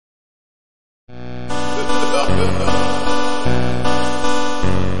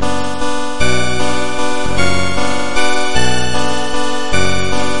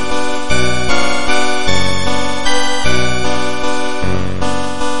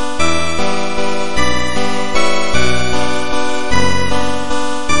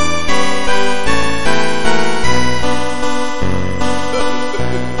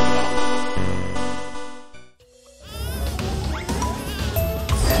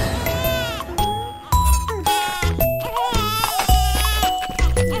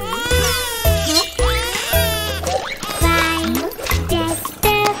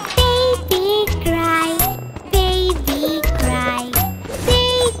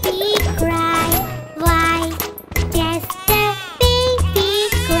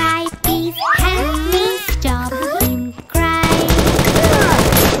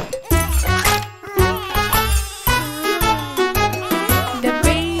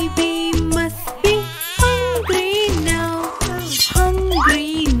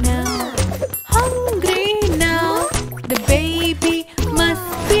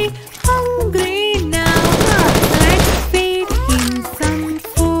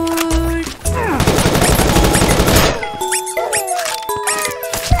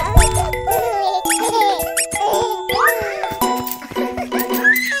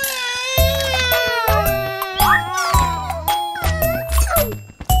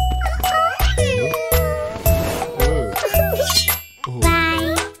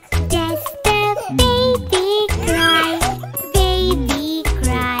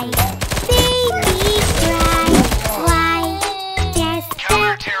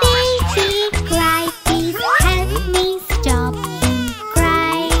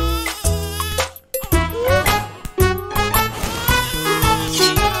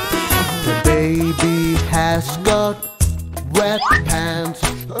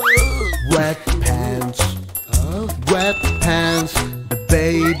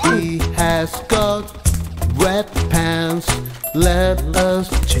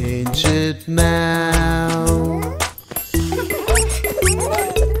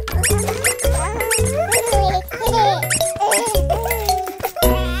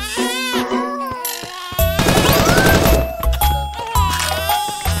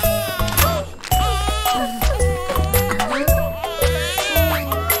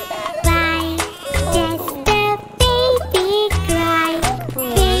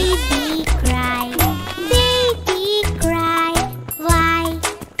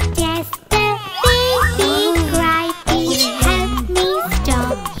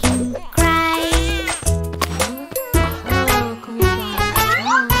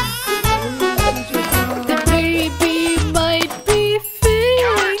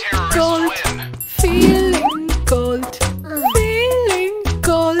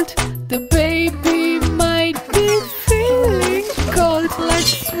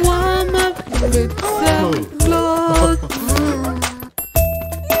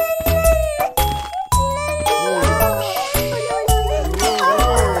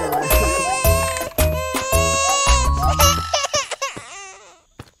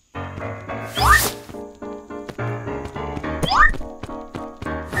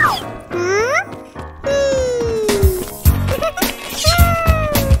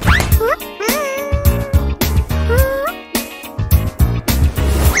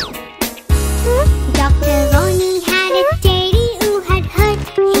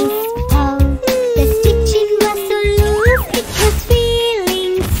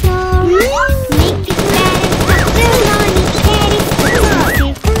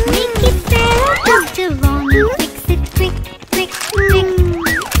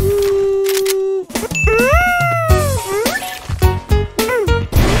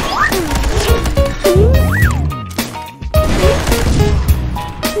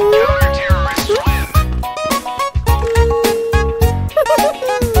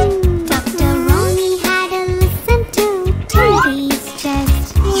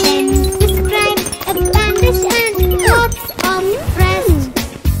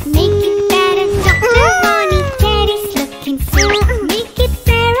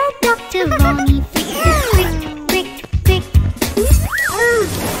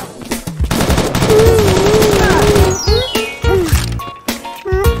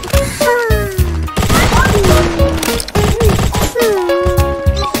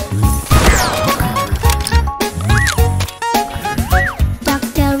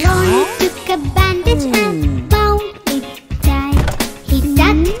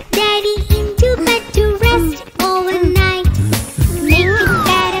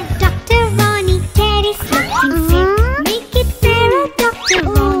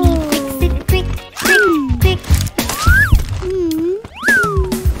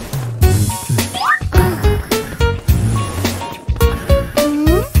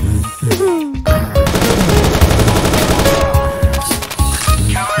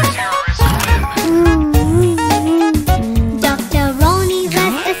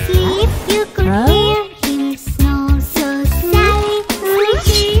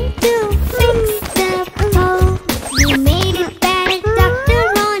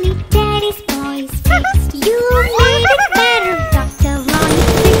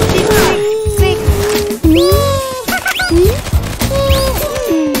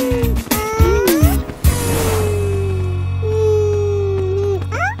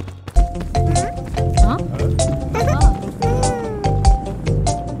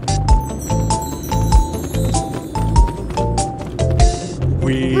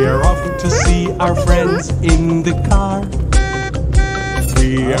We're off to see our friends in the car.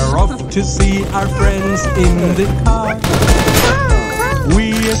 We are off to see our friends in the car.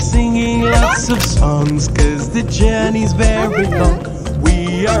 We are singing lots of songs 'cause the journey's very long.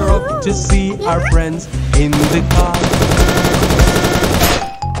 We are off to see our friends in the car.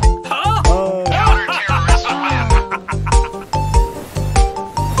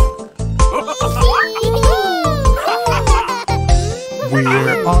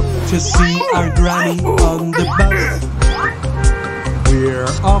 We're off to see our granny on the bus. We're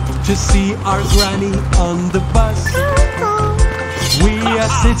off to see our granny on the bus. We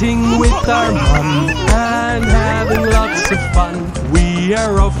are sitting with our mum and having lots of fun. We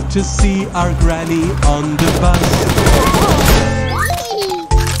are off to see our granny on the bus.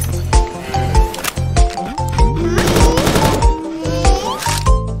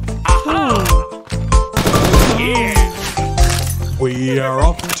 We are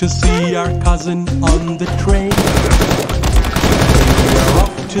off to see our cousin on the train. We are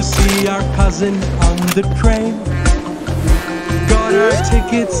off to see our cousin on the train. Got our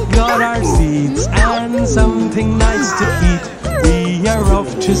tickets, got our seats, and something nice to eat. We are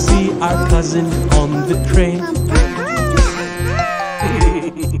off to see our cousin on the train.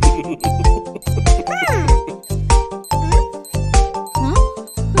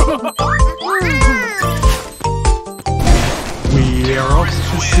 We are off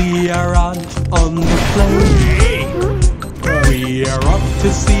to see our aunt on the plane. We are off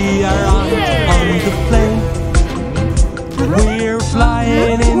to see our aunt on the plane. We're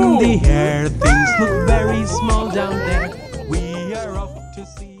flying in the air, things look very small down there. We are off to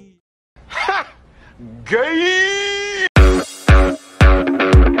see... Ha! Gay!